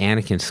young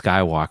Anakin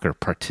Skywalker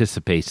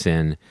participates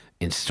in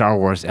Star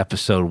Wars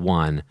Episode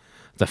 1,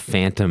 The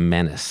Phantom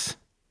Menace?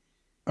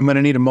 I'm going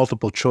to need a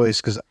multiple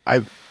choice because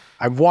I've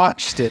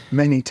watched it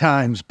many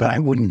times, but I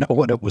wouldn't know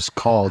what it was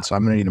called, so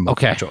I'm going to need a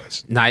multiple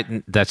choice.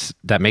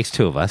 That makes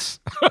 2 of us.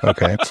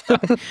 Okay.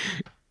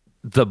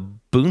 The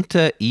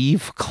Bunta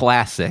Eve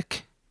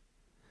Classic,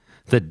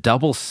 the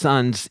Double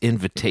Suns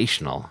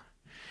Invitational,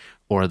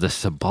 or the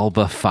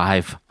Sebulba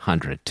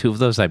 500. 2 of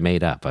those I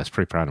made up. I was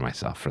pretty proud of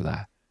myself for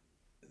that.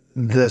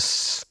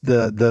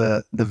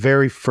 The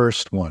very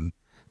first one.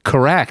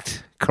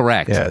 Correct.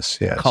 Yes.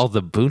 Called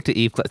the Bunta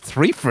Eve.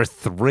 3 for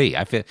 3.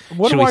 I feel.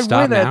 What should do we I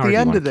stop win now, at or the do you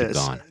end wanna of keep this?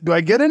 going? Do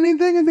I get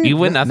anything? You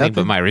win nothing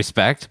but my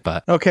respect,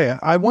 but okay.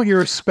 I want your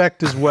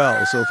respect as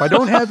well. So if I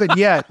don't have it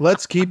yet,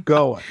 let's keep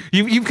going.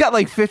 you've got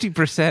like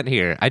 50%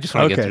 here. I just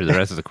want to get through the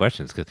rest of the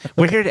questions because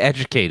we're here to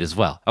educate as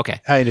well. Okay.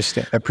 I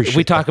understand. I appreciate.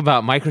 We talk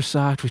about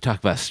Microsoft. We talk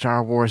about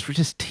Star Wars. We're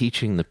just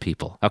teaching the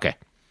people. Okay.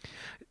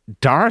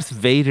 Darth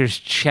Vader's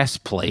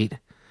chest plate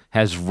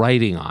has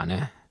writing on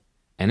it,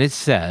 and it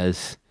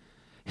says,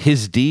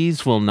 his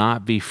deeds will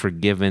not be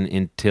forgiven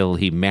until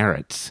he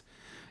merits.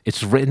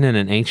 It's written in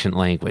an ancient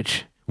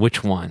language.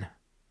 Which one?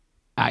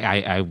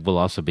 I will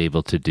also be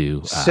able to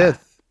do...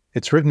 Sith.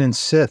 It's written in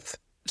Sith.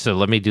 So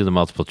let me do the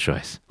multiple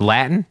choice.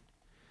 Latin,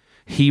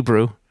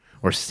 Hebrew,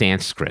 or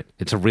Sanskrit.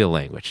 It's a real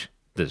language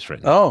that is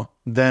written. Oh,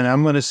 then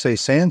I'm going to say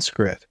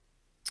Sanskrit.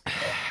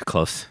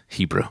 Close.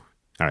 Hebrew.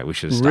 All right, we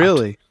should have stopped.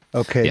 Really?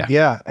 Okay,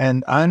 yeah.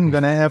 And I'm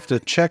going to have to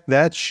check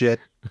that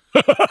shit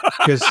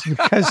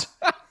because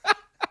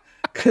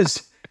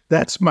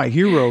that's my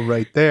hero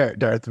right there,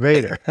 Darth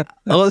Vader.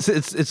 Well,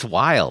 it's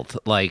wild.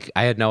 Like,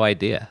 I had no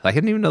idea. I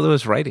didn't even know there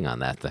was writing on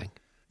that thing.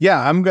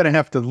 Yeah, I'm going to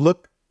have to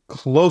look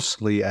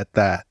closely at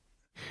that.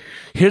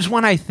 Here's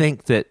one I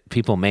think that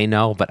people may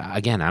know, but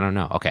again, I don't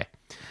know. Okay.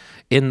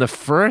 In the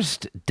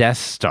first Death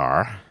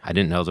Star, I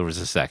didn't know there was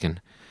a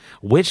second,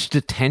 which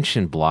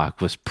detention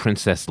block was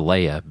Princess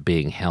Leia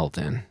being held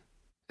in?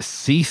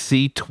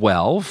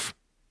 CC-12,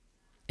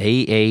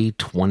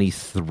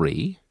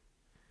 AA-23,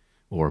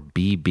 or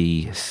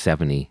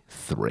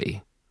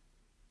BB-73?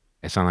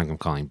 I sound like I'm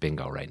calling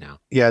bingo right now.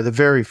 Yeah, the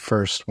very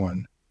first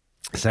one.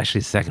 It's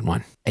actually the second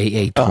one,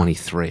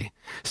 AA-23.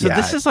 So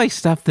this is like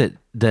stuff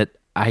that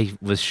I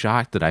was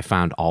shocked that I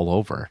found all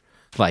over.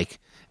 Like,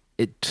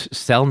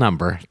 cell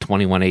number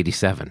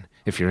 2187,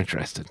 if you're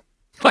interested.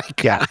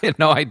 Like, I had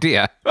no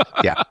idea.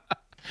 Yeah.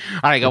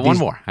 All right, I got one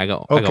more. I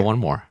got one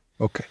more.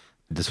 Okay.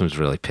 This one's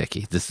really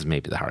picky. This is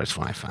maybe the hardest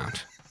one I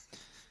found.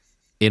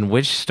 In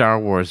which Star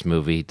Wars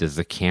movie does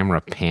the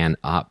camera pan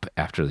up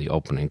after the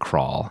opening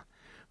crawl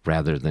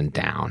rather than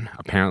down?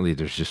 Apparently,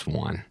 there's just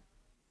one.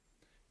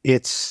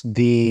 It's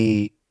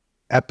the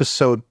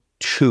episode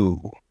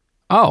 2.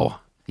 Oh,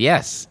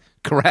 yes,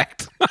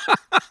 correct.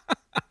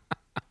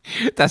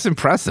 That's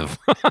impressive.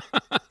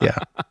 Yeah.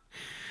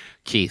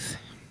 Keith,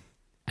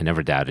 I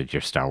never doubted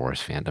your Star Wars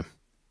fandom.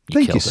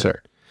 Thank you, killed it.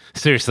 sir.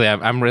 Seriously,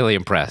 I'm really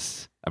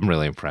impressed. I'm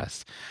really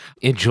impressed.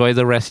 Enjoy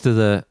the rest of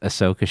the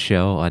Ahsoka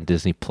show on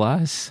Disney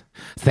Plus.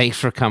 Thanks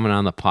for coming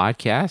on the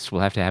podcast.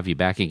 We'll have to have you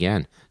back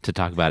again to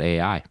talk about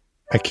AI.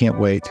 I can't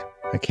wait.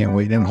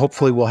 And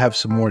hopefully we'll have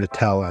some more to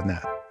tell on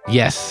that.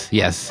 Yes.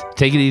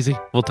 Take it easy.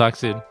 We'll talk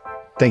soon.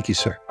 Thank you,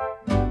 sir.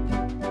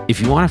 If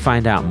you want to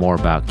find out more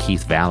about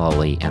Keith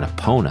Vallely and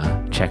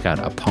Epona, check out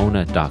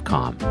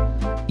epona.com.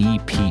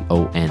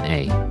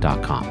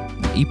 EPONA.com.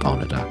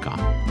 Epona.com.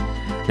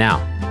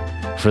 Now,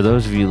 for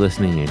those of you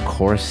listening in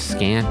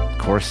Coruscant,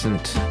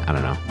 I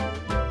don't know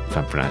if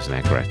I'm pronouncing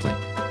that correctly.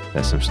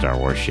 That's some Star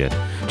Wars shit.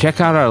 Check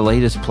out our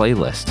latest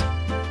playlist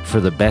for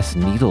the best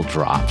needle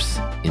drops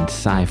in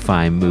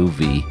sci-fi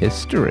movie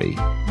history.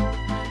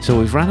 So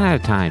we've run out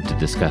of time to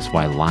discuss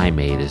why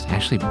limeade is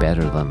actually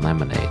better than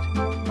lemonade.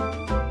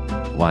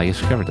 Well, I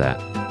guess we covered that.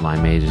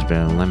 Limeade is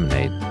better than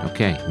lemonade.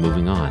 Okay,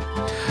 moving on.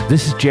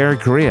 This is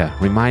Jared Correa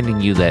reminding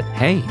you that,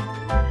 hey,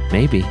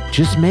 maybe,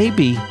 just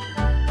maybe,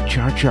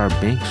 Jar Jar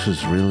Binks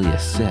was really a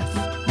Sith.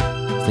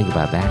 Think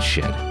about that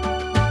shit.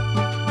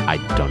 I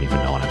don't even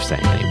know what I'm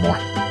saying anymore.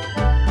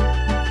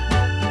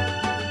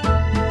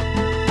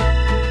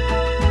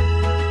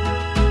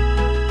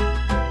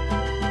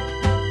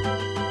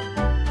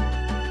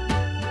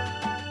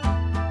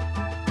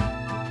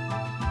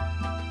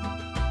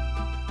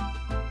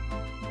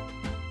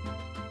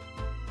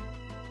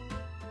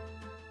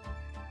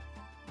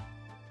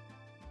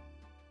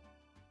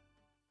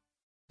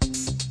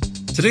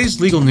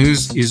 Today's legal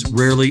news is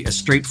rarely as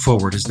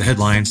straightforward as the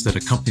headlines that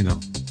accompany them.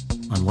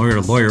 On Lawyer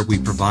to Lawyer, we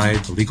provide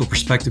the legal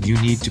perspective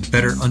you need to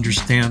better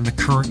understand the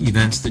current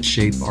events that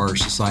shape our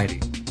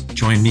society.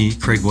 Join me,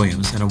 Craig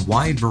Williams, and a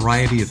wide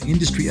variety of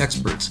industry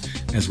experts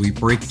as we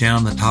break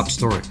down the top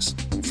stories.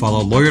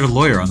 Follow Lawyer to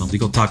Lawyer on the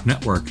Legal Talk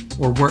Network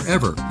or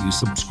wherever you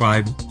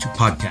subscribe to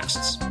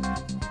podcasts.